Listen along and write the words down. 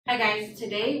Hi guys,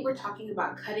 today we're talking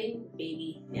about cutting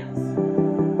baby nails.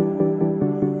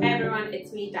 Hi everyone,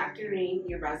 it's me, Dr. Nooreen,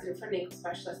 your resident for nail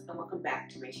specialist, and welcome back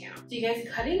to my channel. So you guys,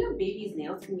 cutting a baby's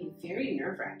nails can be very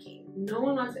nerve-wracking. No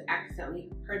one wants to accidentally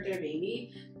hurt their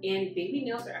baby, and baby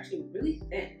nails are actually really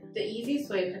thin. The easiest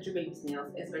way to cut your baby's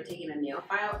nails is by taking a nail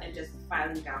file and just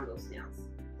filing down those nails.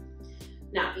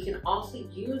 Now, you can also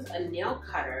use a nail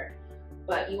cutter,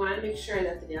 but you want to make sure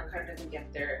that the nail cutter doesn't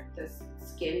get the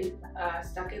skin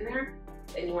stuck in there.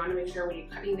 And you want to make sure when you're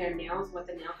cutting their nails with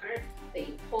the nail cutter that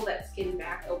you pull that skin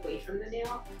back away from the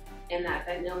nail, and that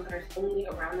nail cutter is only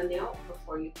around the nail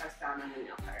before you press down on the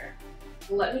nail cutter.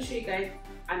 Let me show you guys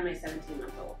on my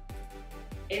 17-month-old.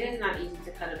 It is not easy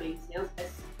to cut a baby's nails,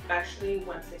 especially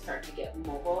once they start to get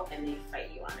mobile and they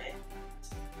fight you on it.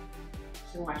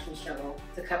 You can watch me struggle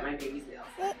to cut my baby's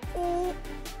nails.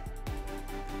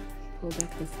 Pull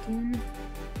back the skin.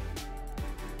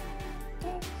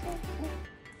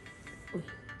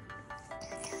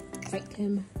 Fight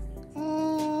him. Oh,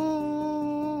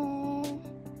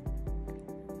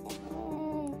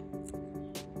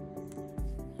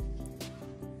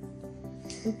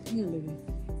 hang on, baby.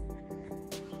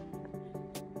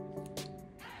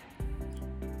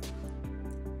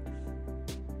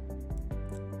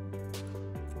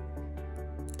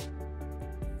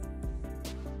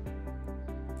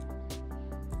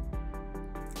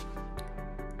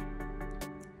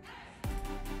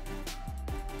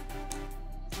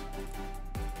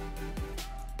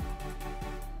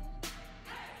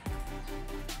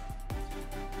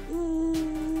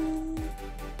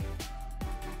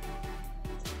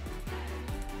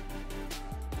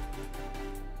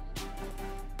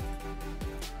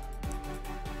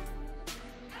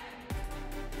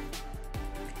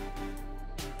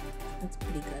 That's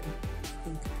pretty good, I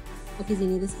think. Okay,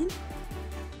 Zini, this hand.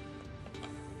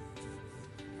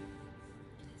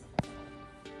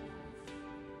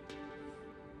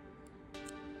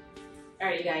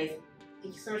 Alright, you guys.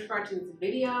 Thank you so much for watching this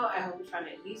video. I hope you found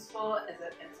it useful. As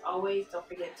always, don't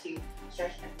forget to share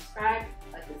and subscribe,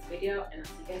 like this video, and I'll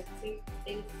see you guys next week.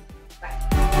 Thanks.